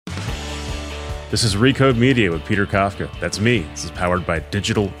This is Recode Media with Peter Kafka. That's me. This is powered by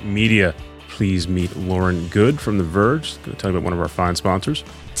Digital Media. Please meet Lauren Good from The Verge. I'm going to tell you about one of our fine sponsors.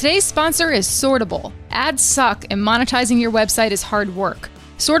 Today's sponsor is Sortable. Ads suck, and monetizing your website is hard work.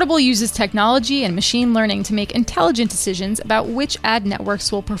 Sortable uses technology and machine learning to make intelligent decisions about which ad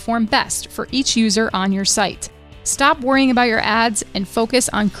networks will perform best for each user on your site. Stop worrying about your ads and focus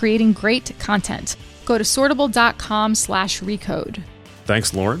on creating great content. Go to sortable.com/recode.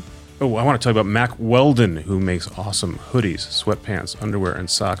 Thanks, Lauren. Oh, I want to tell you about Mac Weldon, who makes awesome hoodies, sweatpants, underwear, and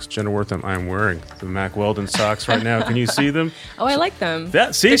socks. Jenna Wortham, I am wearing the Mac Weldon socks right now. Can you see them? Oh, I like them.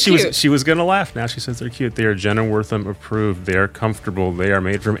 She was going to laugh. Now she says they're cute. They are Jenna Wortham approved. They are comfortable. They are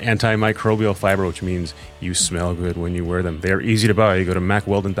made from antimicrobial fiber, which means you smell good when you wear them. They are easy to buy. You go to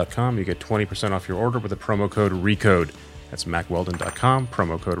macweldon.com. You get 20% off your order with the promo code RECODE. That's macweldon.com,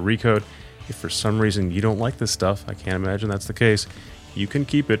 promo code RECODE. If for some reason you don't like this stuff, I can't imagine that's the case, you can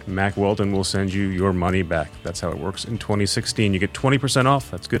keep it. Mac Weldon will send you your money back. That's how it works in 2016. You get 20% off.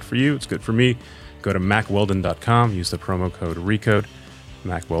 That's good for you. It's good for me. Go to macweldon.com. Use the promo code RECODE.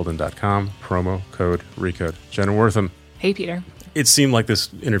 macweldon.com. Promo code RECODE. Jenna Wortham. Hey, Peter. It seemed like this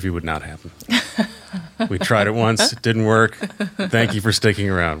interview would not happen. We tried it once. It didn't work. Thank you for sticking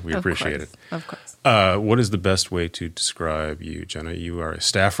around. We appreciate it. Of course. What is the best way to describe you, Jenna? You are a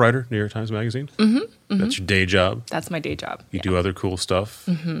staff writer, New York Times Magazine? Mm-hmm. That's your day job? That's my day job. You do other cool stuff?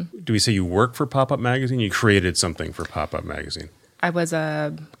 Mm-hmm. Do we say you work for Pop-Up Magazine? You created something for Pop-Up Magazine? I was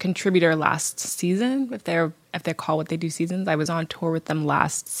a contributor last season, if they call what they do seasons. I was on tour with them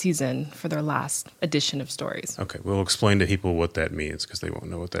last season for their last edition of Stories. Okay, we'll explain to people what that means because they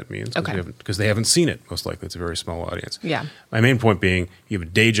won't know what that means. Okay. Because they haven't seen it, most likely. It's a very small audience. Yeah. My main point being you have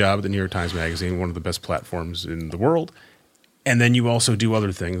a day job at the New York Times Magazine, one of the best platforms in the world, and then you also do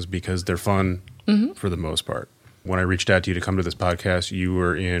other things because they're fun for the most part. When I reached out to you to come to this podcast, you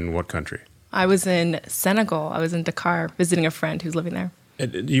were in what country? I was in Senegal. I was in Dakar visiting a friend who's living there.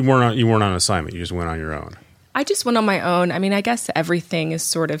 You weren't on assignment. You just went on your own. I just went on my own. I mean, I guess everything is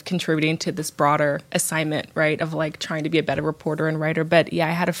sort of contributing to this broader assignment, right, of like trying to be a better reporter and writer. But yeah,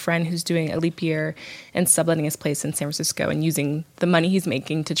 I had a friend who's doing a leap year and subletting his place in San Francisco and using the money he's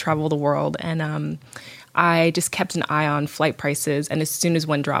making to travel the world. And I just kept an eye on flight prices. And as soon as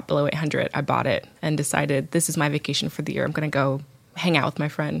one dropped below 800, I bought it and decided this is my vacation for the year. I'm going to go hang out with my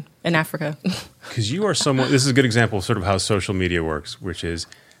friend in Africa. Because you are someone, this is a good example of sort of how social media works, which is,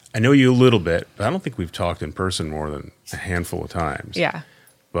 I know you a little bit, but I don't think we've talked in person more than a handful of times. Yeah.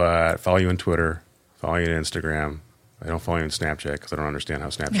 But I follow you on Twitter, follow you on Instagram. I don't follow you on Snapchat because I don't understand how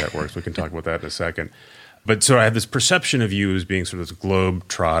Snapchat works. We can talk about that in a second. But so I have this perception of you as being sort of this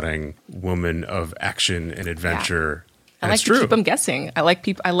globe-trotting woman of action and adventure. Yeah. I like to keep them guessing. I like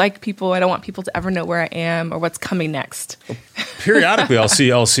people. I don't want people to ever know where I am or what's coming next. Well, periodically,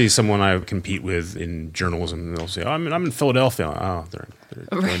 I'll see someone I compete with in journalism, and they'll say, "Oh, I'm in Philadelphia." Oh, they're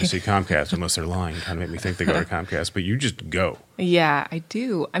going to see Comcast, unless they're lying. Kind of make me think they go to Comcast, but you just go. Yeah, I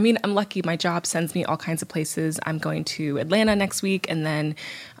do. I mean, I'm lucky. My job sends me all kinds of places. I'm going to Atlanta next week, and then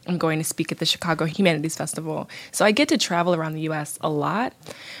I'm going to speak at the Chicago Humanities Festival. So I get to travel around the U.S. a lot,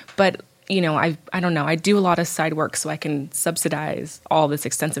 but you know, I don't know. I do a lot of side work so I can subsidize all this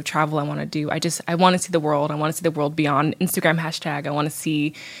extensive travel I want to do. I want to see the world. I want to see the world beyond Instagram hashtag. I want to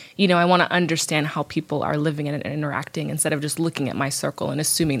see, I want to understand how people are living and interacting instead of just looking at my circle and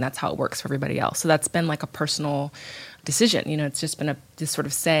assuming that's how it works for everybody else. So that's been like a personal decision. It's just been just sort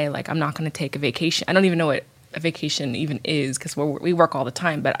of say, like, I'm not going to take a vacation. I don't even know what a vacation even is because we work all the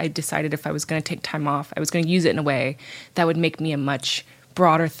time. But I decided if I was going to take time off, I was going to use it in a way that would make me a much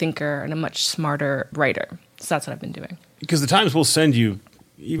broader thinker and a much smarter writer. So that's what I've been doing. Because the Times will send you,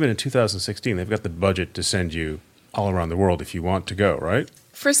 even in 2016, they've got the budget to send you all around the world if you want to go, right?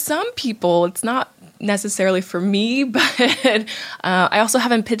 For some people, it's not necessarily for me, but I also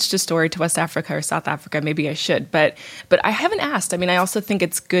haven't pitched a story to West Africa or South Africa. Maybe I should, but I haven't asked. I mean, I also think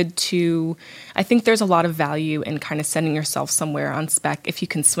it's good I think there's a lot of value in kind of sending yourself somewhere on spec if you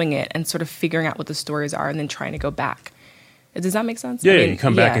can swing it and sort of figuring out what the stories are and then trying to go back. Does that make sense? Yeah, you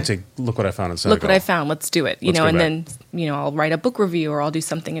come back and say, look what I found in Senegal. Look what I found. Let's do it. Then, I'll write a book review or I'll do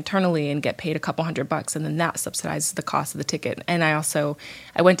something internally and get paid a couple $100 and then that subsidizes the cost of the ticket. And I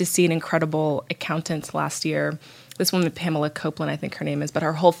went to see an incredible accountant last year. This woman, Pamela Copeland, I think her name is, but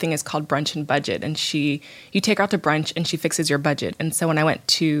her whole thing is called Brunch and Budget. And you take her out to brunch and she fixes your budget. And so when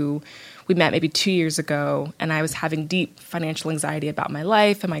we met maybe 2 years ago, and I was having deep financial anxiety about my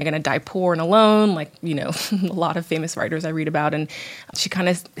life. Am I going to die poor and alone? Like, a lot of famous writers I read about. And she kind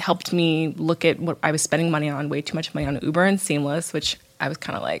of helped me look at what I was spending money on, way too much money on Uber and Seamless, which I was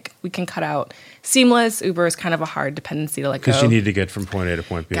kind of like, we can cut out Seamless. Uber is kind of a hard dependency to let go. Because you need to get from point A to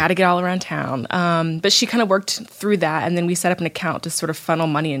point B. Got to get all around town. But she kind of worked through that, and then we set up an account to sort of funnel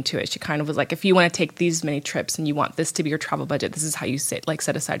money into it. She kind of was like, if you want to take these many trips and you want this to be your travel budget, this is how you set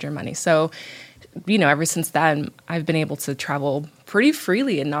aside your money. So, ever since then, I've been able to travel pretty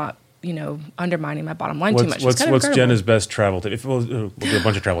freely and not undermining my bottom line too much. What's Jenna's best travel tip? We'll do a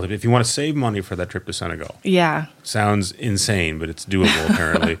bunch of travel tips. If you want to save money for that trip to Senegal. Yeah. Sounds insane, but it's doable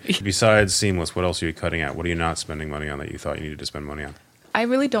apparently. Besides Seamless, what else are you cutting out? What are you not spending money on that you thought you needed to spend money on? I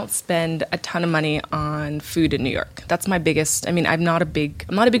really don't spend a ton of money on food in New York. That's my biggest. I'm not a big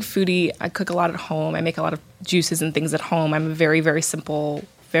foodie. I cook a lot at home. I make a lot of juices and things at home. I'm a very, very simple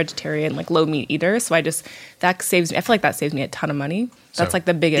vegetarian, low meat eater. So that saves me. I feel like that saves me a ton of money. That's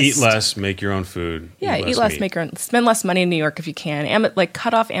the biggest. Eat less, make your own food. Yeah, eat less, make your own. Spend less money in New York if you can.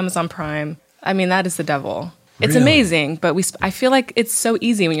 Cut off Amazon Prime. That is the devil. It's really amazing, but I feel like it's so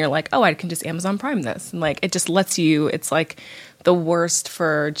easy when you're like, oh, I can just Amazon Prime this, and it just lets you. It's the worst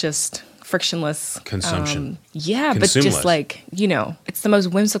for just frictionless consumption. But just it's the most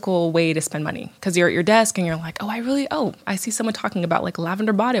whimsical way to spend money because you're at your desk and you're like, I see someone talking about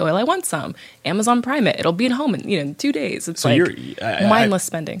lavender body oil. I want some. Amazon Prime it. It'll be at home in 2 days. It's mindless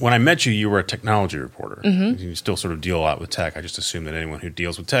spending. When I met you, you were a technology reporter. Mm-hmm. You still sort of deal a lot with tech. I just assume that anyone who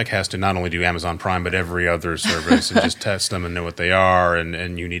deals with tech has to not only do Amazon Prime but every other service and just test them and know what they are.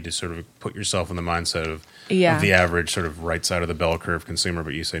 And you need to sort of put yourself in the mindset of the average sort of right side of the bell curve consumer.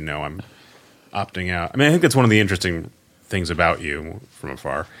 But you say, no, I'm opting out. I think that's one of the interesting things about you from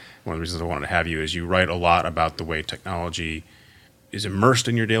afar. One of the reasons I wanted to have you is you write a lot about the way technology is immersed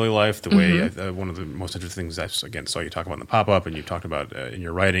in your daily life. The way one of the most interesting things I saw you talk about in the pop-up and you talked about in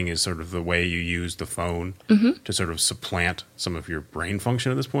your writing is sort of the way you use the phone to sort of supplant some of your brain function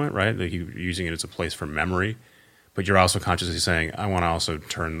at this point, right? You're using it as a place for memory. But you're also consciously saying, I want to also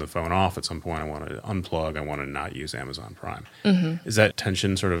turn the phone off at some point. I want to unplug. I want to not use Amazon Prime. Mm-hmm. Is that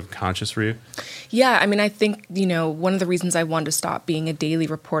tension sort of conscious for you? Yeah. I think, one of the reasons I wanted to stop being a daily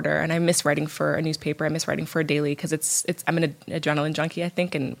reporter, and I miss writing for a newspaper, I miss writing for a daily because I'm an adrenaline junkie, I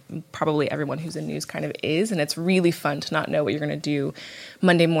think, and probably everyone who's in news kind of is. And it's really fun to not know what you're going to do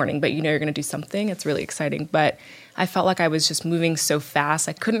Monday morning, but you're going to do something. It's really exciting. But I felt like I was just moving so fast.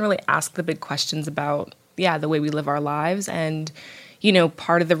 I couldn't really ask the big questions about the way we live our lives. And,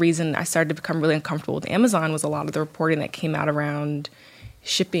 part of the reason I started to become really uncomfortable with Amazon was a lot of the reporting that came out around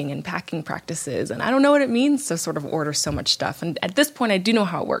shipping and packing practices. And I don't know what it means to sort of order so much stuff. And at this point, I do know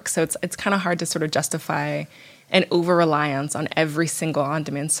how it works. So it's kind of hard to sort of justify an over-reliance on every single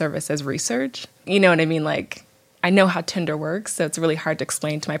on-demand service as research. You know what I mean? I know how Tinder works, so it's really hard to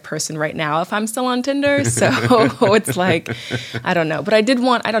explain to my person right now if I'm still on Tinder. So it's I don't know. But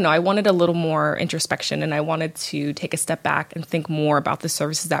I wanted a little more introspection, and I wanted to take a step back and think more about the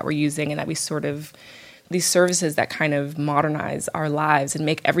services that we're using and that we sort of, these services that kind of modernize our lives and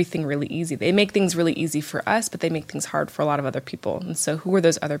make everything really easy. They make things really easy for us, but they make things hard for a lot of other people. And so who are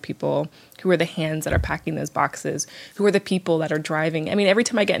those other people? Who are the hands that are packing those boxes? Who are the people that are driving? Every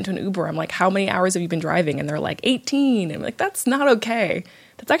time I get into an Uber, I'm like, how many hours have you been driving? And they're like, 18. And I'm like, that's not okay.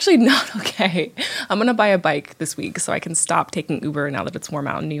 That's actually not okay. I'm going to buy a bike this week so I can stop taking Uber now that it's warm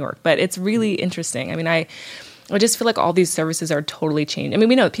out in New York. But it's really interesting. I just feel like all these services are totally changed.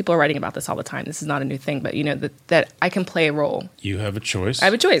 We know that people are writing about this all the time. This is not a new thing, but that I can play a role. You have a choice. I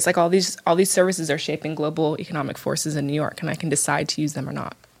have a choice. All these services are shaping global economic forces in New York, and I can decide to use them or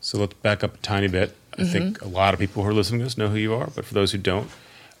not. So let's back up a tiny bit. I think a lot of people who are listening to this know who you are, but for those who don't,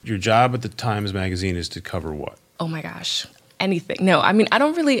 your job at the Times Magazine is to cover what? Oh my gosh. Anything. No,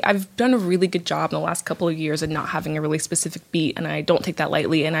 I've done a really good job in the last couple of years of not having a really specific beat, and I don't take that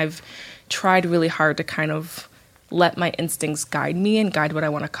lightly, and I've tried really hard to kind of let my instincts guide me and guide what I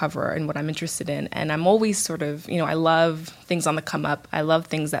want to cover and what I'm interested in. And I'm always sort of, I love things on the come up. I love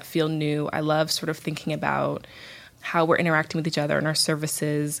things that feel new. I love sort of thinking about how we're interacting with each other and our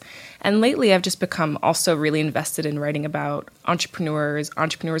services. And lately, I've just become also really invested in writing about entrepreneurs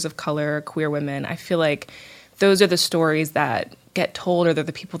of color, queer women. I feel like those are the stories that get told, or they're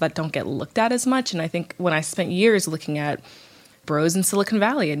the people that don't get looked at as much. And I think when I spent years looking at bros in Silicon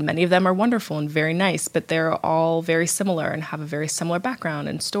Valley, and many of them are wonderful and very nice, but they're all very similar and have a very similar background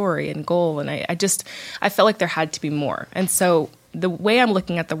and story and goal. And I felt like there had to be more. And so the way I'm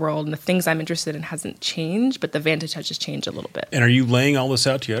looking at the world and the things I'm interested in hasn't changed, but the vantage has just changed a little bit. And are you laying all this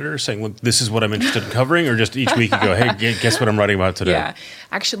out to your editor, saying, look, this is what I'm interested in covering, or just each week you go, hey, guess what I'm writing about today? Yeah.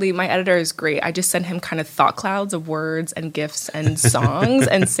 Actually, my editor is great. I just send him kind of thought clouds of words and GIFs and songs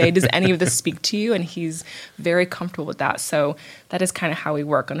and say, does any of this speak to you? And he's very comfortable with that. So that is kind of how we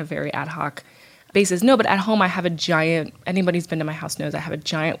work on a very ad hoc basis. No, but at home I have a giant, anybody's been to my house knows I have a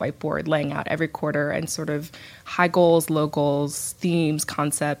giant whiteboard laying out every quarter and sort of high goals, low goals, themes,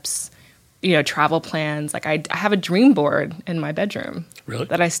 concepts, travel plans. Like I have a dream board in my bedroom. Really?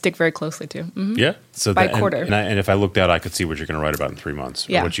 That I stick very closely to. Mm-hmm. Yeah. So by quarter. And if I looked out, I could see what you're going to write about in 3 months,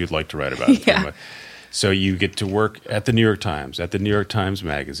 or what you'd like to write about in 3 months. So you get to work at the New York Times, at the New York Times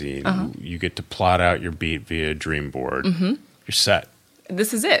Magazine. You get to plot out your beat via dream board. You're set.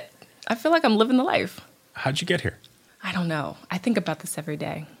 This is it. I feel like I'm living the life. How'd you get here? I don't know. I think about this every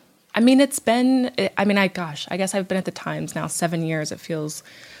day. I mean, I guess I've been at the Times now 7 years. It feels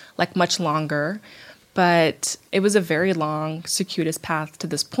like much longer. But it was a very long, circuitous path to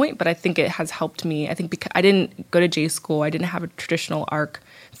this point. But I think it has helped me. I think because I didn't go to J school, I didn't have a traditional arc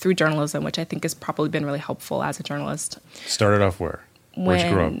through journalism, which I think has probably been really helpful as a journalist. Started off where? Where'd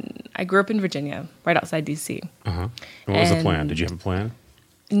you grow up? I grew up in Virginia, right outside D.C. And what was the plan? Did you have a plan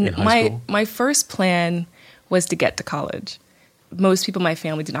in high school? My first plan was to get to college. Most people in my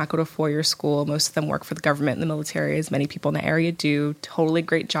family did not go to a four-year school. Most of them work for the government and the military, as many people in the area do. Totally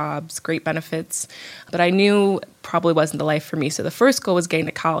great jobs, great benefits. But I knew probably wasn't the life for me. So the first goal was getting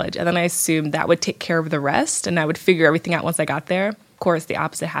to college. And then I assumed that would take care of the rest, and I would figure everything out once I got there. Of course, the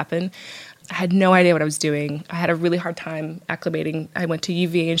opposite happened. I had no idea what I was doing. I had a really hard time acclimating. I went to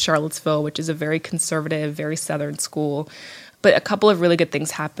UVA in Charlottesville, which is a very conservative, very Southern school. But a couple of really good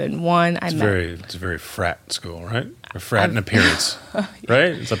things happened. One, it's a very frat school, right? A frat in appearance,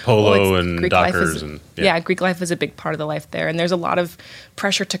 right? It's a polo and Greek Dockers. Greek life is a big part of the life there. And there's a lot of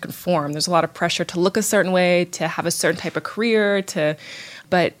pressure to conform. There's a lot of pressure to look a certain way, to have a certain type of career.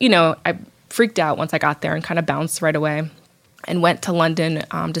 But I freaked out once I got there and kind of bounced right away and went to London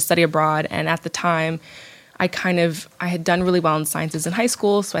to study abroad. And at the time, I had done really well in sciences in high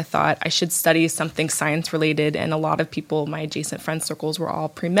school, so I thought I should study something science related. And a lot of people, my adjacent friend circles, were all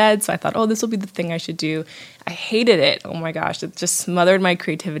pre-med, so I thought, this will be the thing I should do. I hated it. Oh my gosh, it just smothered my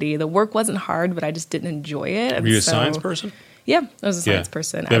creativity. The work wasn't hard, but I just didn't enjoy it. Were you a science person? Yeah, I was a science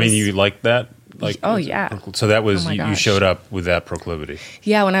person. You liked that? Oh, yeah. So that was, you showed up with that proclivity.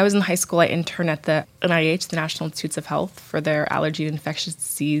 Yeah, when I was in high school, I interned at the NIH, the National Institutes of Health, for their allergy and infectious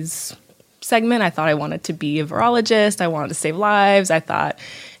disease segment. I thought I wanted to be a virologist. I wanted to save lives. I thought,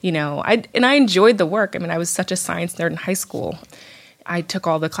 I enjoyed the work. I mean, I was such a science nerd in high school. I took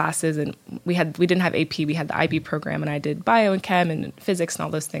all the classes, and we didn't have AP. We had the IB program, and I did bio and chem and physics and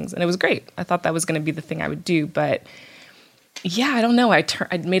all those things. And it was great. I thought that was going to be the thing I would do. But yeah, I don't know. I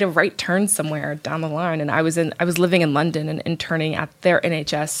made a right turn somewhere down the line, and I was living in London and interning at their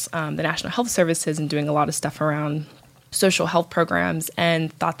NHS, the National Health Services, and doing a lot of stuff around social health programs,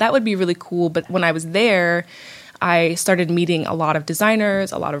 and thought that would be really cool. But when I was there, I started meeting a lot of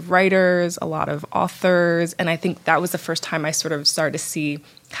designers, a lot of writers, a lot of authors, and I think that was the first time I sort of started to see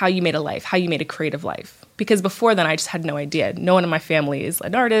how you made a life, how you made a creative life. Because before then, I just had no idea. No one in my family is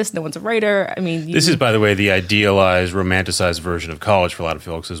an artist. No one's a writer. I mean, this is, by the way, the idealized, romanticized version of college for a lot of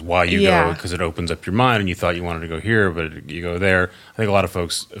folks. Is why you go, because it opens up your mind, and you thought you wanted to go here, but you go there. I think a lot of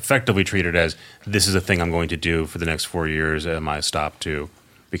folks effectively treat it as, this is a thing I'm going to do for the next 4 years. Am I stopped to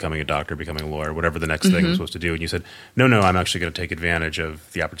becoming a doctor, becoming a lawyer, whatever the next thing I'm supposed to do? And you said, no, I'm actually going to take advantage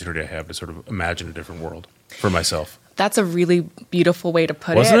of the opportunity I have to sort of imagine a different world for myself. That's a really beautiful way to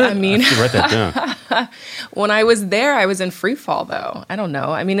put Wasn't it? I mean, I have to write that down. When I was there, I was in free fall, though. I don't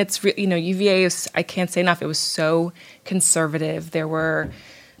know. I mean, it's UVA is, I can't say enough. It was so conservative.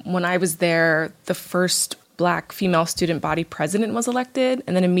 When I was there, the first Black female student body president was elected,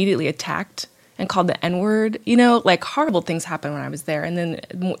 and then immediately attacked and called the N-word. Horrible things happened when I was there. And then,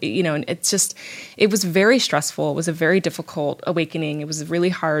 and it was very stressful. It was a very difficult awakening. It was a really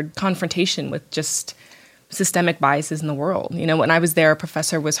hard confrontation with just systemic biases in the world. When I was there, a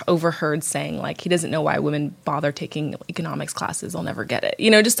professor was overheard saying, he doesn't know why women bother taking economics classes. They'll never get it.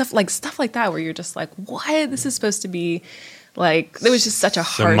 Just stuff like that, where you're just like, what? This is supposed to be there was just such a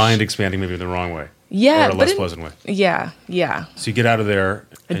harsh... So mind expanding maybe the wrong way. Yeah. Or a less pleasant way. Yeah. So you get out of there.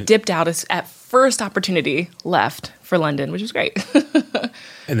 I dipped out at first opportunity, left for London, which was great.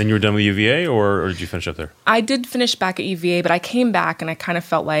 And then you were done with UVA, or did you finish up there? I did finish back at UVA, but I came back and I kind of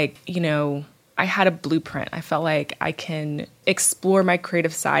felt like, I had a blueprint. I felt like I can explore my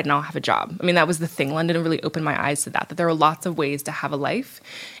creative side and I'll have a job. I mean, that was the thing. London really opened my eyes to that there are lots of ways to have a life,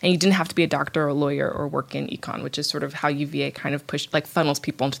 and you didn't have to be a doctor or a lawyer or work in econ, which is sort of how UVA kind of funnels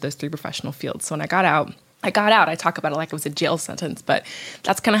people into those three professional fields. So when I got out, I got out. I talk about it like it was a jail sentence, but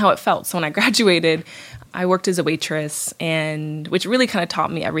that's kind of how it felt. So when I graduated, I worked as a waitress, and which really kind of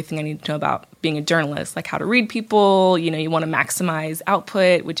taught me everything I need to know about being a journalist, like how to read people. You know, you want to maximize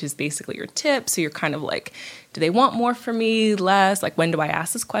output, which is basically your tip. So you're kind of like, do they want more from me, less? Like, when do I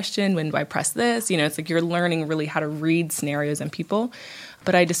ask this question? When do I press this? You know, it's like you're learning really how to read scenarios and people.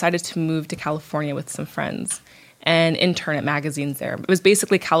 But I decided to move to California with some friends and intern at magazines there. It was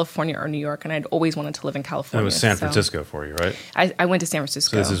basically California or New York, and I'd always wanted to live in California. It was San Francisco for you, right? I went to San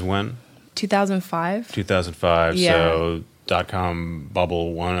Francisco. So this is when? 2005. 2005, Yeah. so .com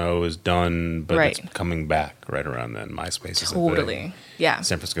bubble 1.0 is done, but Right. it's coming back right around then. MySpace is a thing. Totally. Yeah.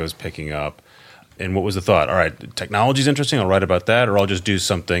 San Francisco is picking up. And what was the thought? All right, technology's interesting, I'll write about that, or I'll just do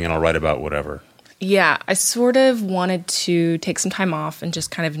something and I'll write about whatever. Yeah, I sort of wanted to take some time off and just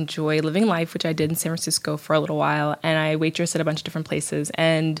kind of enjoy living life, which I did in San Francisco for a little while. And I waitressed at a bunch of different places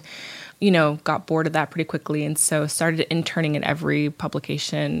and, you know, got bored of that pretty quickly. And so started interning at every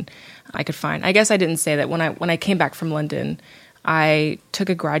publication I could find. I guess I didn't say that when I came back from London, I took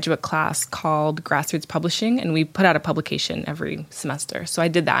a graduate class called Grassroots Publishing, and we put out a publication every semester. So I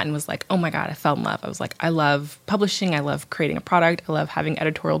did that and was like, oh my God, I fell in love. I was like, I love publishing. I love creating a product. I love having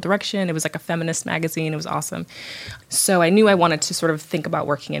editorial direction. It was like a feminist magazine. It was awesome. So I knew I wanted to sort of think about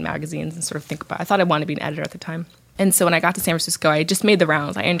working in magazines and sort of think about, I thought I wanted to be an editor at the time. And so when I got to San Francisco, I just made the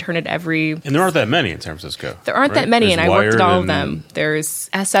rounds. I interned at every... And there aren't that many in San Francisco. There aren't right? that many, There's and I worked at all of Wired them. There's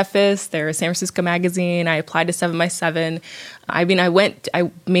SFIS, there's San Francisco Magazine. I applied to 7x7. I mean,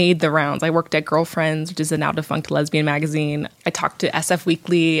 I made the rounds. I worked at Girlfriends, which is a now defunct lesbian magazine. I talked to SF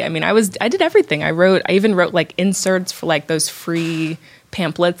Weekly. I mean, I did everything. I even wrote like inserts for like those free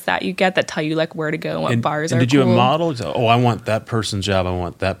pamphlets that you get that tell you like where to go and what bars are cool. Did you model? Oh, I want that person's job. I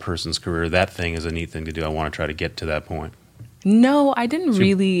want that person's career. That thing is a neat thing to do. I want to try to get to that point. No, I didn't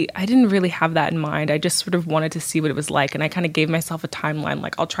really have that in mind. I just sort of wanted to see what it was like. And I kind of gave myself a timeline,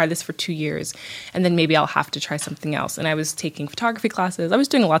 like I'll try this for 2 years and then maybe I'll have to try something else. And I was taking photography classes. I was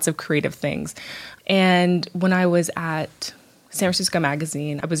doing lots of creative things. And when I was at San Francisco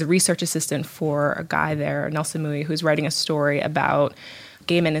Magazine, I was a research assistant for a guy there, Nelson Mui, who was writing a story about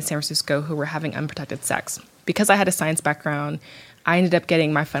gay men in San Francisco who were having unprotected sex. Because I had a science background, I ended up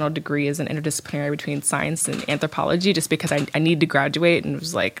getting my final degree as an interdisciplinary between science and anthropology just because I needed to graduate and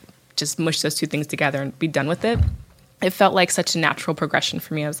was like, just mush those two things together and be done with it. It felt like such a natural progression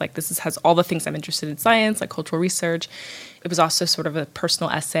for me. I was like, has all the things I'm interested in science, like cultural research. It was also sort of a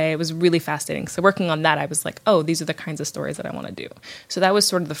personal essay. It was really fascinating. So working on that, I was like, oh, these are the kinds of stories that I want to do. So that was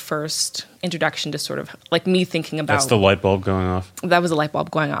sort of the first introduction to sort of like me thinking about... That's the light bulb going off? That was a light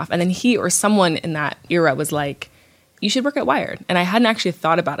bulb going off. And then he or someone in that era was like, you should work at Wired. And I hadn't actually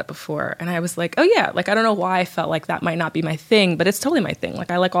thought about it before. And I was like, oh yeah, like I don't know why I felt like that might not be my thing, but it's totally my thing.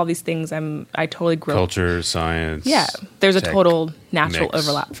 Like I like all these things. I totally grew up. Culture, science. Yeah. There's a total natural mix.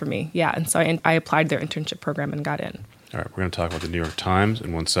 overlap for me. Yeah. And so I applied their internship program and got in. All right, we're going to talk about the New York Times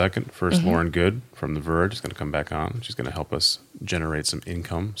in 1 second. First, Lauren Good from The Verge is going to come back on. She's going to help us generate some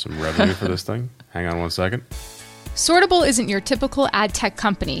income, some revenue for this thing. Hang on 1 second. Sortable isn't your typical ad tech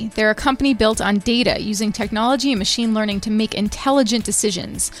company. They're a company built on data, using technology and machine learning to make intelligent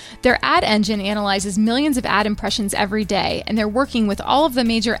decisions. Their ad engine analyzes millions of ad impressions every day, and they're working with all of the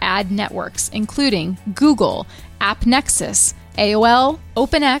major ad networks, including Google, AppNexus, AOL,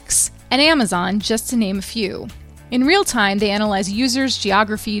 OpenX, and Amazon, just to name a few. In real time, they analyze users,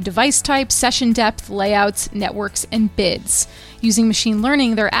 geography, device type, session depth, layouts, networks, and bids. Using machine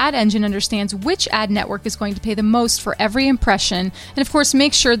learning, their ad engine understands which ad network is going to pay the most for every impression, and of course,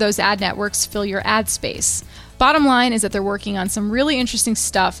 make sure those ad networks fill your ad space. Bottom line is that they're working on some really interesting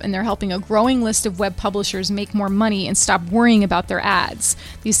stuff, and they're helping a growing list of web publishers make more money and stop worrying about their ads.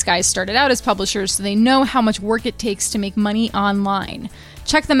 These guys started out as publishers, so they know how much work it takes to make money online.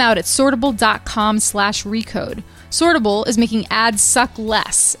 Check them out at sortable.com/recode. Sortable is making ads suck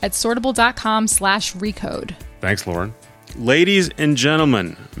less at sortable.com/recode. Thanks, Lauren. Ladies and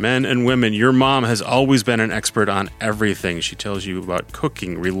gentlemen, men and women, your mom has always been an expert on everything. She tells you about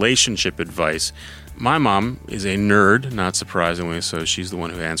cooking, relationship advice. My mom is a nerd, not surprisingly, so she's the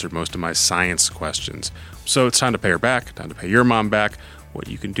one who answered most of my science questions. So it's time to pay her back, time to pay your mom back. What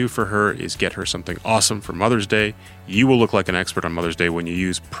you can do for her is get her something awesome for Mother's Day. You will look like an expert on Mother's Day when you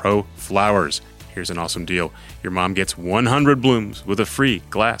use Pro Flowers. Here's an awesome deal. Your mom gets 100 blooms with a free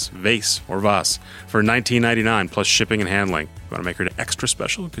glass, vase, or vase for $19.99 plus shipping and handling. You want to make her extra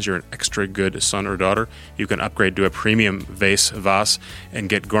special because you're an extra good son or daughter? You can upgrade to a premium vase, and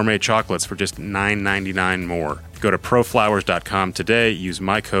get gourmet chocolates for just $9.99 more. Go to proflowers.com today. Use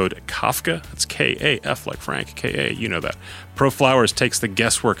my code Kafka. That's K-A-F like Frank, K-A, you know that. ProFlowers takes the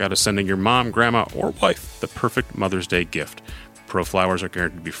guesswork out of sending your mom, grandma, or wife the perfect Mother's Day gift. ProFlowers are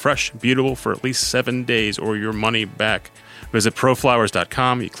guaranteed to be fresh, beautiful for at least 7 days or your money back. Visit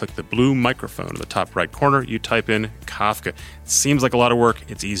proflowers.com. You click the blue microphone in the top right corner. You type in Kafka. It seems like a lot of work.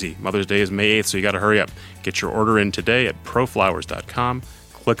 It's easy. Mother's Day is May 8th, so you got to hurry up. Get your order in today at proflowers.com.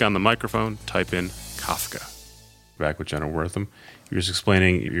 Click on the microphone. Type in Kafka. Back with Jenna Wortham. You're just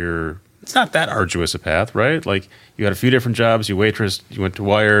explaining it's not that arduous a path, right? Like you had a few different jobs, you waitressed, you went to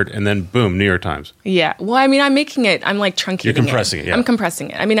Wired, and then boom, New York Times. Yeah. Well, I mean, I'm like truncating it. You're compressing it, yeah. I'm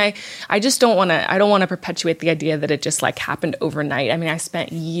compressing it. I mean, I just don't want to perpetuate the idea that it just like happened overnight. I mean, I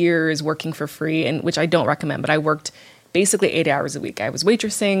spent years working for free, and which I don't recommend, but I worked basically 8 hours a week. I was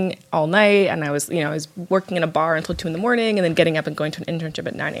waitressing all night, and I was working in a bar until 2 a.m, and then getting up and going to an internship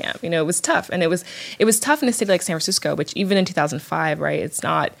at 9 a.m. It was tough, and it was tough in a city like San Francisco, which even in 2005, right? It's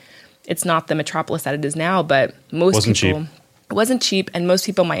not the metropolis that it is now, but it wasn't cheap, and most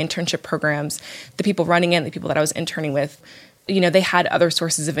people in my internship programs, the people running it, the people that I was interning with, they had other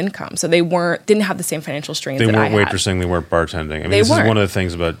sources of income, so they didn't have the same financial strains. They weren't waitressing, they weren't bartending. I mean, this is one of the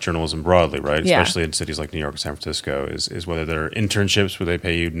things about journalism broadly, right? Yeah. Especially in cities like New York and San Francisco, is whether they're internships where they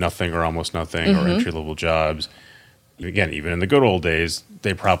pay you nothing or almost nothing, or entry-level jobs. Again, even in the good old days,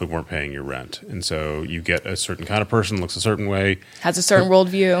 they probably weren't paying your rent. And so you get a certain kind of person, looks a certain way. Has a certain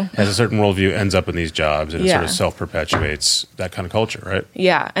worldview. Ends up in these jobs, and it sort of self-perpetuates that kind of culture, right?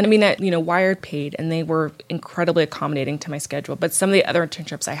 Yeah. And I mean, Wired paid, and they were incredibly accommodating to my schedule. But some of the other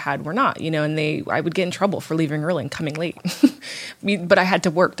internships I had were not, and I would get in trouble for leaving early and coming late. But I had to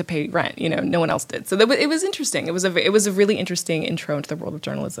work to pay rent, no one else did. So it was interesting. It was a really interesting intro into the world of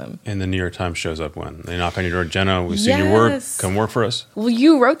journalism. And the New York Times shows up when? They knock on your door, Jenna, we see your work, come work for us. Well,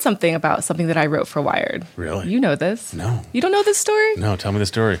 you wrote something about something that I wrote for Wired. Really? You know this? No. You don't know this story? No, tell me the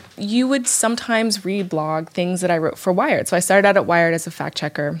story. You would sometimes reblog things that I wrote for Wired. So I started out at Wired as a fact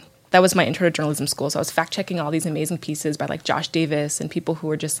checker. That was my intro to journalism school. So I was fact checking all these amazing pieces by like Josh Davis and people who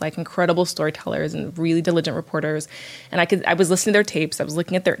were just like incredible storytellers and really diligent reporters. And I was listening to their tapes. I was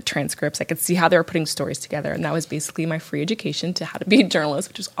looking at their transcripts. I could see how they were putting stories together. And that was basically my free education to how to be a journalist,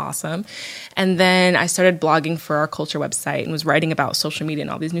 which was awesome. And then I started blogging for our culture website and was writing about social media and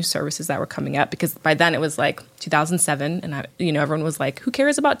all these new services that were coming up, because by then it was like 2007. And everyone was like, who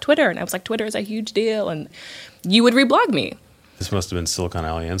cares about Twitter? And I was like, Twitter is a huge deal. And you would reblog me. This must have been Silicon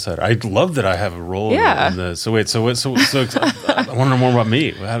Alley Insider. I love that I have a role in the. So wait, so I want to know more about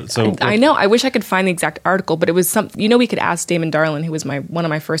me. I know. I wish I could find the exact article, but it was we could ask Damon Darlin, who was one of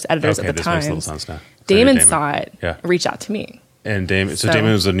my first editors at the time. Makes a little sense now. Damon saw it, reached out to me. And Damon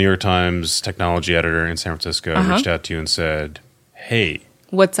was a New York Times technology editor in San Francisco, reached out to you and said, hey.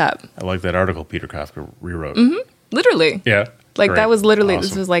 What's up? I like that article Peter Kafka rewrote. Mm-hmm. Literally. Yeah. Like Great. That was literally, awesome.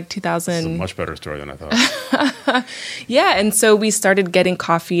 This was like 2000. This is a much better story than I thought. Yeah. And so we started getting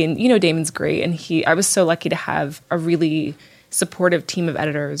coffee, and, Damon's great. And I was so lucky to have a really supportive team of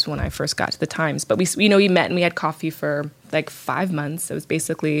editors when I first got to the Times. But we met and we had coffee for like 5 months. It was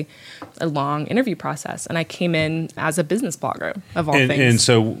basically a long interview process. And I came in as a business blogger of all things. And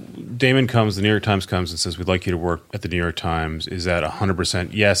so Damon comes, the New York Times comes and says, we'd like you to work at the New York Times. Is that 100%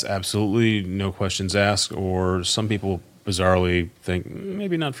 yes, absolutely, no questions asked? Or some people bizarrely think,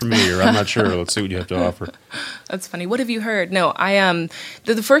 maybe not for me, or I'm not sure. Let's see what you have to offer. That's funny. What have you heard? No,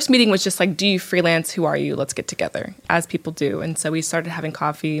 the first meeting was just like, do you freelance? Who are you? Let's get together, as people do. And so we started having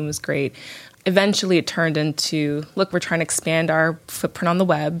coffee, and it was great. Eventually it turned into, look, we're trying to expand our footprint on the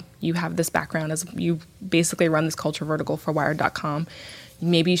web. You have this background as you basically run this culture vertical for Wired.com.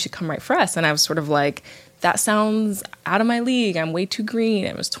 Maybe you should come write for us. And I was sort of like, that sounds out of my league. I'm way too green.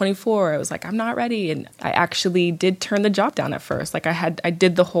 I was 24. I was like, I'm not ready. And I actually did turn the job down at first. Like I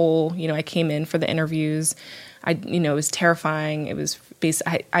did the whole, I came in for the interviews. It was terrifying. It was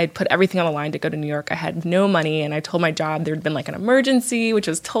I had put everything on the line to go to New York. I had no money, and I told my job there had been like an emergency, which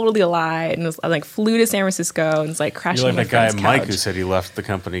was totally a lie. And I flew to San Francisco and was like crashing on my friend's couch. You're like that guy Mike who said he left the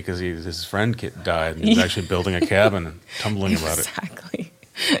company because his friend died, and he was actually building a cabin and tumbling about it. Exactly.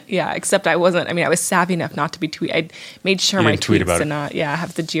 Yeah, except I wasn't. I was savvy enough not to be tweet. I made sure my tweets did not. Yeah,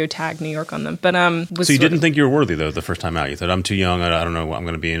 have the geotag New York on them. But so you didn't think you were worthy though the first time out. You thought, I'm too young. I don't know what I'm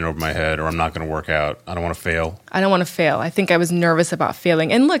going to be in over my head, or I'm not going to work out. I don't want to fail. I don't want to fail. I think I was nervous about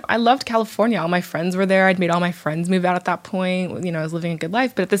failing. And look, I loved California. All my friends were there. I'd made all my friends move out at that point. I was living a good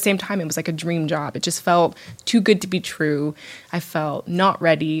life. But at the same time, it was like a dream job. It just felt too good to be true. I felt not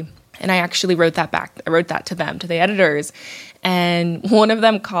ready. And I actually wrote that back. I wrote that to them, to the editors. And one of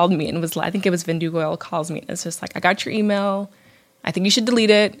them called me and was, I think it was Vindu Goyal calls me. And it's just like, I got your email. I think you should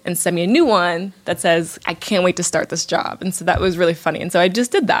delete it and send me a new one that says, I can't wait to start this job. And so that was really funny. And so I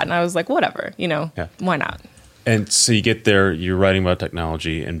just did that. And I was like, whatever, why not? And so you get there, you're writing about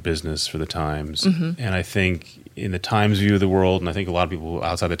technology and business for the Times. And I think in the Times view of the world, and I think a lot of people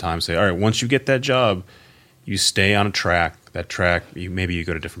outside the Times say, all right, once you get that job, you stay on a track. That track, maybe you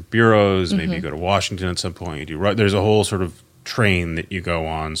go to different bureaus, maybe you go to Washington at some point. There's a whole sort of train that you go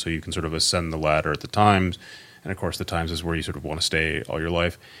on so you can sort of ascend the ladder at the Times. And of course, the Times is where you sort of want to stay all your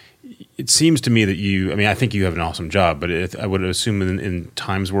life. It seems to me that I think you have an awesome job, but I would assume in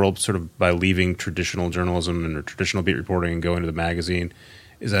Times world, sort of by leaving traditional journalism and traditional beat reporting and going to the magazine,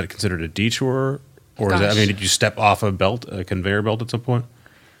 is that considered a detour? Or did you step off a conveyor belt at some point?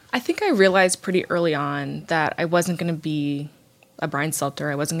 I think I realized pretty early on that I wasn't going to be a Brian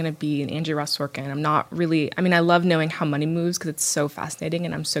Selter. I wasn't going to be an Angie Ross Sorkin. I'm not really, I love knowing how money moves because it's so fascinating.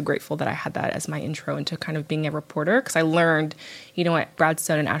 And I'm so grateful that I had that as my intro into kind of being a reporter because I learned, Brad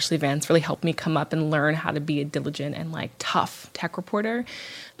Stone and Ashley Vance really helped me come up and learn how to be a diligent and tough tech reporter.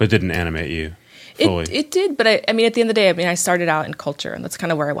 But it didn't animate you fully. It did. But at the end of the day, I started out in culture and that's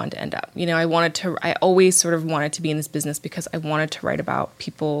kind of where I wanted to end up. I always sort of wanted to be in this business because I wanted to write about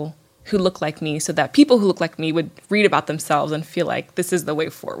people who look like me so that people who look like me would read about themselves and feel like this is the way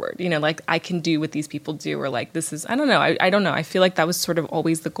forward, I can do what these people do or this is, I don't know. I don't know. I feel like that was sort of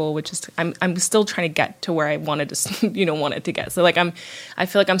always the goal, which is I'm still trying to get to where I wanted to, wanted to get. So I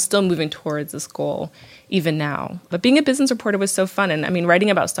feel like I'm still moving towards this goal even now. But being a business reporter was so fun. And writing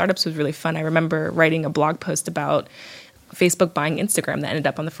about startups was really fun. I remember writing a blog post about Facebook buying Instagram that ended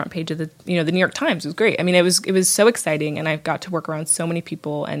up on the front page of the New York Times. It was great. It was so exciting, and I got to work around so many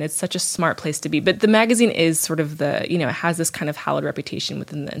people, and it's such a smart place to be. But the magazine is sort of it has this kind of hallowed reputation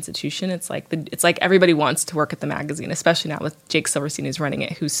within the institution. It's like everybody wants to work at the magazine, especially now with Jake Silverstein who's running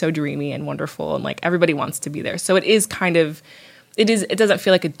it, who's so dreamy and wonderful, and everybody wants to be there. So it is kind of. It doesn't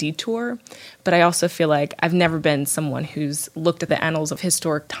feel like a detour, but I also feel like I've never been someone who's looked at the annals of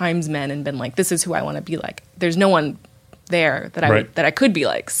historic Times men and been like, this is who I want to be like. There's no one there that I could be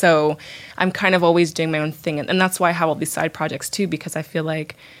like. So I'm kind of always doing my own thing. And that's why I have all these side projects too, because I feel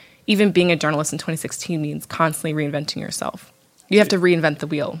like even being a journalist in 2016 means constantly reinventing yourself. You have to reinvent the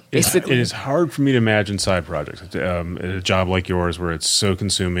wheel, basically. It is hard for me to imagine side projects. A job like yours where it's so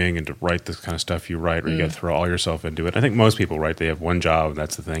consuming and to write the kind of stuff you write where you got to throw all yourself into it. I think most people, right, they have one job,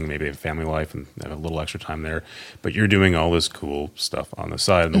 that's the thing. Maybe they have a family life and they have a little extra time there. But you're doing all this cool stuff on the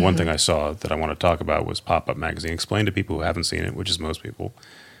side. And the one thing I saw that I want to talk about was Pop-Up Magazine. Explain to people who haven't seen it, which is most people,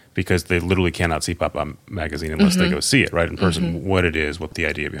 because they literally cannot see Pop-Up Magazine unless they go see it, right, in person, what it is, what the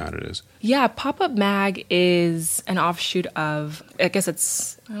idea behind it is. Yeah, Pop-Up Mag is an offshoot of, I guess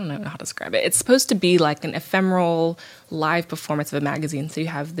I don't know how to describe it. It's supposed to be like an ephemeral live performance of a magazine. So you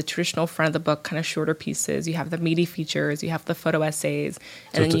have the traditional front of the book, kind of shorter pieces. You have the meaty features. You have the photo essays.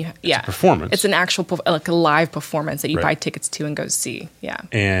 And so then it's a performance. It's an actual, like a live performance that you buy tickets to and go see. Yeah.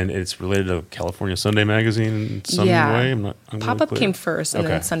 And it's related to California Sunday Magazine in some way? Pop-Up came first and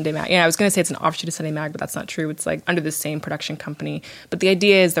then Sunday Mag. Yeah, I was going to say it's an offshoot of Sunday Mag, but that's not true. It's like under the same production company. But the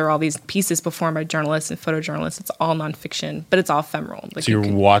idea is there are all these pieces performed by journalists and photojournalists. It's all nonfiction, but it's all ephemeral. Like so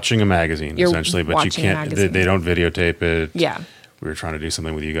you're watching a magazine, essentially, but you can't, they don't videotape it. Yeah. We were trying to do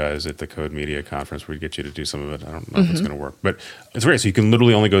something with you guys at the Code Media Conference. We'd get you to do some of it. I don't know if it's going to work. But it's great. So you can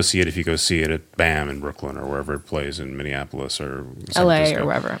literally only go see it if you go see it at BAM in Brooklyn or wherever it plays in Minneapolis or San LA Francisco. Or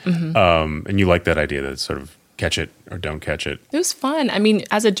wherever. And you like that idea that sort of catch it or don't catch it. It was fun. I mean,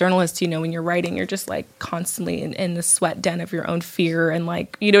 as a journalist, when you're writing, you're just like constantly in the sweat den of your own fear and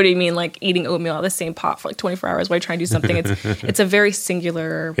like, you know what I mean? Like eating oatmeal out of the same pot for like 24 hours while you're trying to do something. It's a very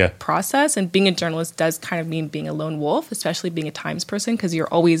singular process. And being a journalist does kind of mean being a lone wolf, especially being a Times person, because you're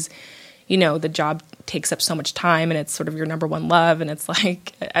always, the job takes up so much time and it's sort of your number one love. And it's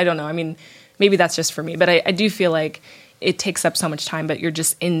like, I don't know. I mean, maybe that's just for me, but I do feel like it takes up so much time, but you're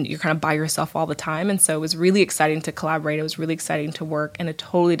kind of by yourself all the time. And so it was really exciting to collaborate. It was really exciting to work in a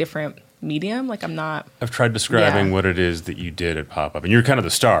totally different medium. Like I've tried describing what it is that you did at Pop-Up. And you're kind of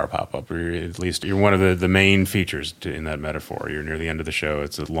the star of Pop-Up, or at least you're one of the main features in that metaphor. You're near the end of the show.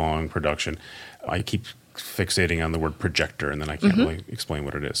 It's a long production. I keep fixating on the word projector, and then I can't really explain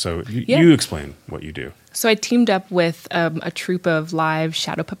what it is. So you explain what you do. So I teamed up with a troupe of live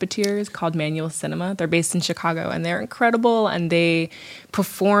shadow puppeteers called Manual Cinema. They're based in Chicago, and they're incredible, and they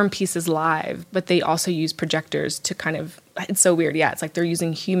perform pieces live, but they also use projectors to kind of It's so weird. Yeah, it's like they're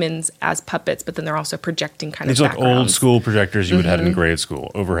using humans as puppets, but then they're also projecting kind of It's like backgrounds. old school projectors you would have in grade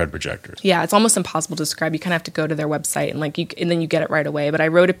school, overhead projectors. Yeah, it's almost impossible to describe. You kind of have to go to their website and then you get it right away. But I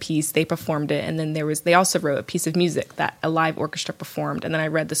wrote a piece, they performed it, and then they also wrote a piece of music that a live orchestra performed, and then I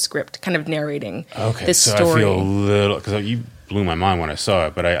read the script, kind of narrating this story. I feel a little, because you blew my mind when I saw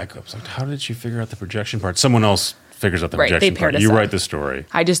it, but I was like, how did she figure out the projection part? Someone else figures out the projection part. You write the story.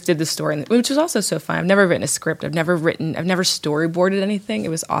 I just did the story, which was also so fun. I've never written a script. I've never storyboarded anything. It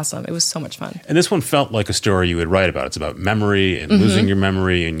was awesome. It was so much fun. And this one felt like a story you would write about. It's about memory and losing your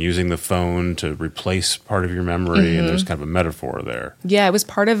memory and using the phone to replace part of your memory. And there's kind of a metaphor there. Yeah, it was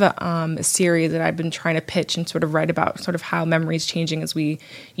part of a series that I've been trying to pitch and sort of write about sort of how memory is changing as we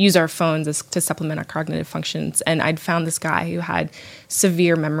use our phones to supplement our cognitive functions. And I'd found this guy who had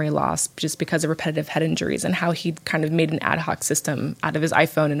severe memory loss just because of repetitive head injuries, and how he'd kind of made an ad hoc system out of his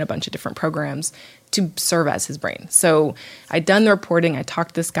iPhone and a bunch of different programs to serve as his brain. So I'd done the reporting. I talked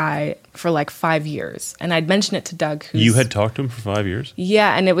to this guy for like 5 years, and I'd mentioned it to Doug. You had talked to him for 5 years?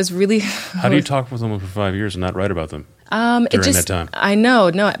 Yeah, and it was really... How do you talk with someone for 5 years and not write about them? During that time. I know,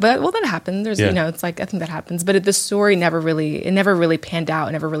 no, but that happened. There's, it's like, I think that happens, but the story never really panned out.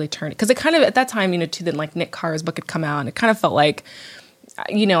 It never really turned, because it kind of, at that time, too, then like Nick Carr's book had come out, and it kind of felt like,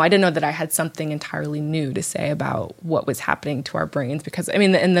 I didn't know that I had something entirely new to say about what was happening to our brains, because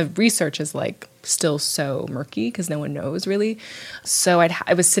and the research is like still so murky because no one knows really. So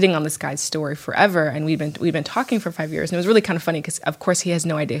I was sitting on this guy's story forever, and we've been talking for 5 years, and it was really kind of funny because of course he has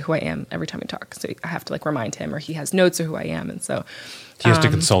no idea who I am every time we talk, so I have to like remind him, or he has notes of who I am, and so he has to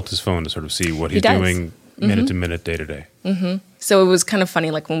consult his phone to sort of see what he's doing minute to minute, day to day. So it was kind of funny,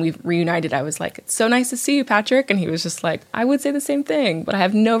 like when we reunited, I was like, it's so nice to see you, Patrick. And he was just like, I would say the same thing, but I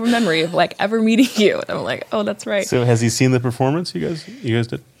have no memory of like ever meeting you. And I'm like, oh, that's right. So has he seen the performance you guys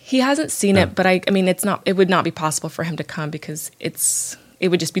did? He hasn't seen it, but it would not be possible for him to come because it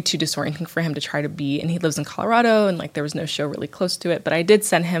would just be too disorienting for him to try to be, and he lives in Colorado, and like there was no show really close to it. But I did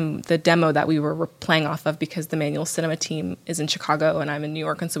send him the demo that we were playing off of, because the Manual Cinema team is in Chicago and I'm in New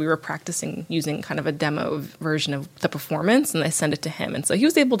York, and so we were practicing using kind of a demo version of the performance, and I sent it to him, and so he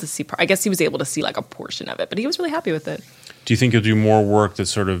was able to see, I guess he was able to see like a portion of it, but he was really happy with it. Do you think you'll do more work that's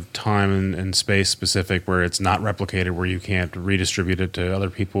sort of time and space specific, where it's not replicated, where you can't redistribute it to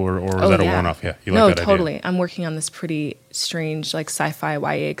other people, or is that a one-off? Yeah, you like that totally. idea? I'm working on this pretty strange like sci-fi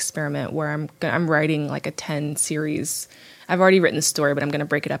YA experiment where I'm writing like a 10 series. I've already written the story, but I'm going to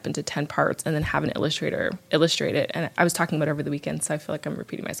break it up into 10 parts and then have an illustrator illustrate it. And I was talking about it over the weekend, so I feel like I'm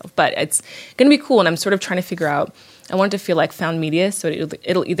repeating myself. But it's going to be cool, and I'm sort of trying to figure out, I want it to feel like found media, so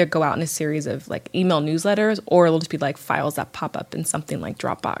it'll either go out in a series of like email newsletters, or it'll just be like files that pop up in something like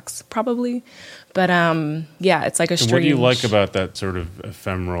Dropbox, probably. But yeah, it's like a strange... And what do you like about that sort of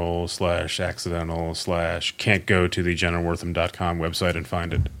ephemeral / accidental / can't go to the JennaWortham.com website and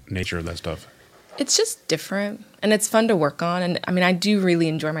find it nature of that stuff? It's just different, and it's fun to work on. And I do really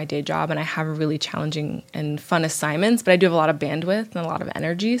enjoy my day job, and I have really challenging and fun assignments, but I do have a lot of bandwidth and a lot of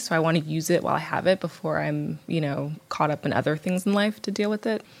energy, so I want to use it while I have it before I'm, caught up in other things in life to deal with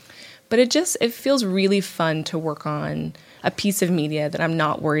it. But it feels really fun to work on a piece of media that I'm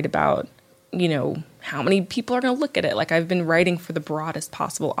not worried about, how many people are going to look at it. Like, I've been writing for the broadest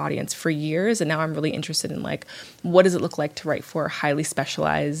possible audience for years, and now I'm really interested in like, what does it look like to write for a highly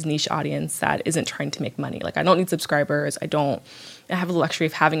specialized niche audience that isn't trying to make money? Like, I don't need subscribers. I have the luxury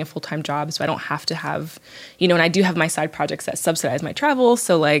of having a full-time job, so I don't have to have, and I do have my side projects that subsidize my travel.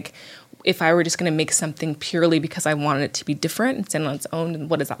 So like, if I were just going to make something purely because I wanted it to be different and stand on its own, then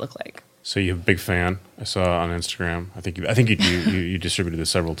what does that look like? So you're a big fan. I saw on Instagram. I think you distributed this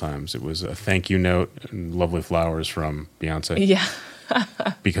several times. It was a thank you note and lovely flowers from Beyonce. Yeah.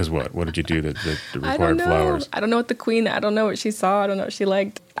 Because what? What did you do that required flowers? I don't know I don't know what she saw. I don't know what she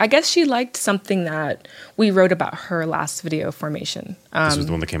liked. I guess she liked something that we wrote about her last video, Formation. This was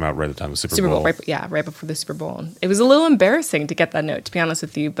the one that came out right at the time of the Super Bowl. Right before the Super Bowl. It was a little embarrassing to get that note, to be honest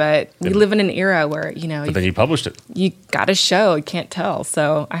with you, but we live in an era where, But then you published it. You got to show, you can't tell.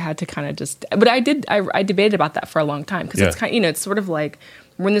 So I had to kind of but I debated about that for a long time, because it's kind of, it's sort of like,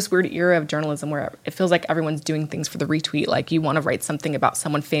 we're in this weird era of journalism where it feels like everyone's doing things for the retweet. Like, you want to write something about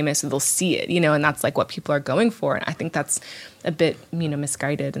someone famous and they'll see it, and that's like what people are going for. And I think that's a bit,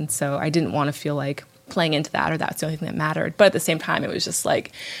 misguided. And so I didn't want to feel like playing into that, or that's the only thing that mattered. But at the same time, it was just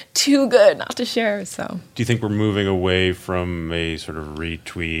like too good not to share. So do you think we're moving away from a sort of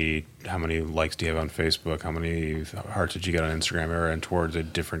retweet, how many likes do you have on Facebook, how many hearts did you get on Instagram era, and towards a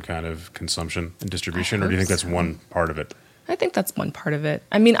different kind of consumption and distribution? Or do you think that's one part of it? I think that's one part of it.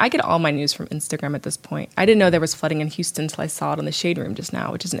 I mean, I get all my news from Instagram at this point. I didn't know there was flooding in Houston until I saw it on the Shade Room just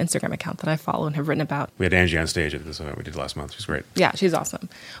now, which is an Instagram account that I follow and have written about. We had Angie on stage at this event we did last month. She's great. Yeah, she's awesome.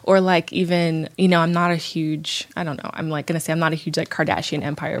 Or like even, I'm not a huge, I don't know, I'm like going to say I'm not a huge like Kardashian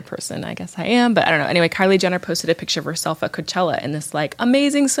empire person. I guess I am, but I don't know. Anyway, Kylie Jenner posted a picture of herself at Coachella in this like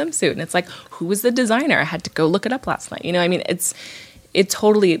amazing swimsuit. And it's like, who was the designer? I had to go look it up last night. I mean, it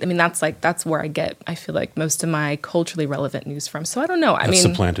totally, I mean, that's where I feel like most of my culturally relevant news from. So I don't know. That's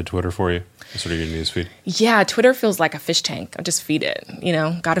supplanted Twitter for you? That's sort of your news feed? Yeah, Twitter feels like a fish tank. I just feed it,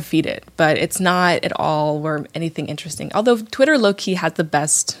 got to feed it. But it's not at all where anything interesting. Although Twitter low-key has the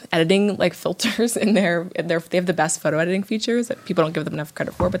best editing like filters in they have the best photo editing features that people don't give them enough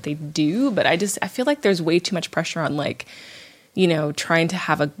credit for, but they do. But I feel like there's way too much pressure on like, trying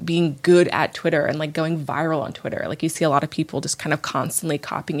to being good at Twitter and like going viral on Twitter. Like you see a lot of people just kind of constantly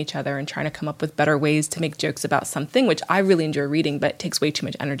copying each other and trying to come up with better ways to make jokes about something, which I really enjoy reading, but it takes way too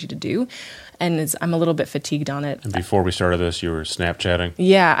much energy to do. And I'm a little bit fatigued on it. And before we started this, you were Snapchatting?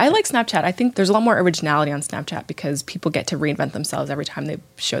 Yeah, I like Snapchat. I think there's a lot more originality on Snapchat because people get to reinvent themselves every time they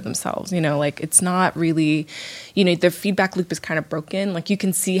show themselves. Like it's not really, the feedback loop is kind of broken. Like you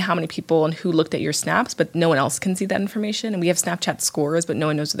can see how many people and who looked at your snaps, but no one else can see that information. And we have Snapchat scores, but no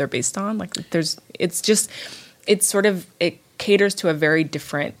one knows what they're based on. Like it caters to a very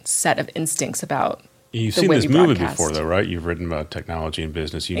different set of instincts about You've seen this movie before, though, right? You've written about technology and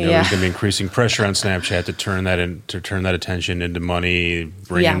business. There's going to be increasing pressure on Snapchat to turn that attention into money,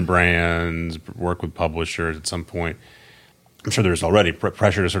 bring in brands, work with publishers at some point. I'm sure there's already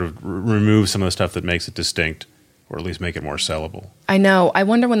pressure to sort of remove some of the stuff that makes it distinct, or at least make it more sellable. I know. I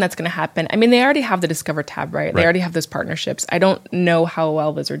wonder when that's going to happen. I mean, they already have the Discover tab, right? They already have those partnerships. I don't know how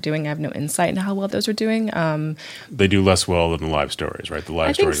well those are doing. I have no insight into how well those are doing. They do less well than the live stories, right? The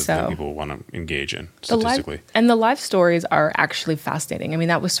live stories that people want to engage in statistically. The live stories are actually fascinating. I mean,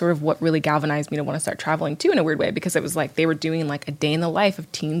 that was sort of what really galvanized me to want to start traveling too in a weird way, because it was like they were doing like a day in the life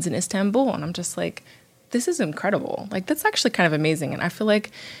of teens in Istanbul. And I'm just like, this is incredible. Like, that's actually kind of amazing. And I feel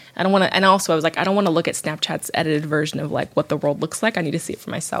like I don't want to, and also I was like, I don't want to look at Snapchat's edited version of like what the world looks like. I need to see it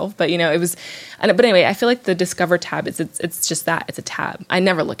for myself. But it was, but anyway, I feel like the Discover tab, it's just that, it's a tab. I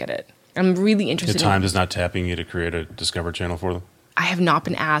never look at it. I'm really interested. The Times is not tapping you to create a Discover channel for them? I have not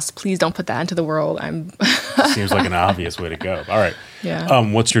been asked. Please don't put that into the world. Seems like an obvious way to go. All right. Yeah.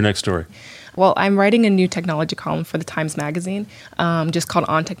 What's your next story? Well, I'm writing a new technology column for the Times Magazine, just called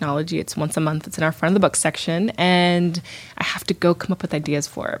On Technology. It's once a month. It's in our front of the book section, and I have to go come up with ideas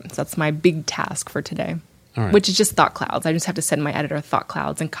for it. So that's my big task for today, which is just thought clouds. I just have to send my editor thought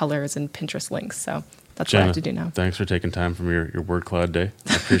clouds and colors and Pinterest links. So that's Jenna, what I have to do now. Thanks for taking time from your word cloud day.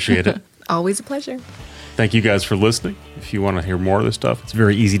 I appreciate it. Always a pleasure. Thank you guys for listening. If you want to hear more of this stuff, it's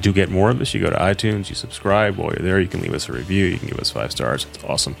very easy to get more of this. You go to iTunes, you subscribe. While you're there, you can leave us a review. You can give us 5 stars. It's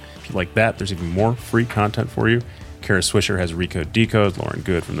awesome. If you like that, there's even more free content for you. Kara Swisher has Recode Decode. Lauren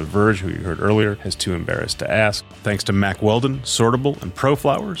Good from The Verge, who you heard earlier, has Too Embarrassed to Ask. Thanks to Mac Weldon, Sortable, and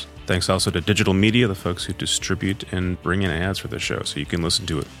ProFlowers. Thanks also to Digital Media, the folks who distribute and bring in ads for the show, so you can listen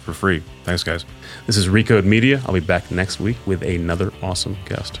to it for free. Thanks, guys. This is Recode Media. I'll be back next week with another awesome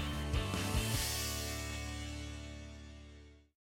guest.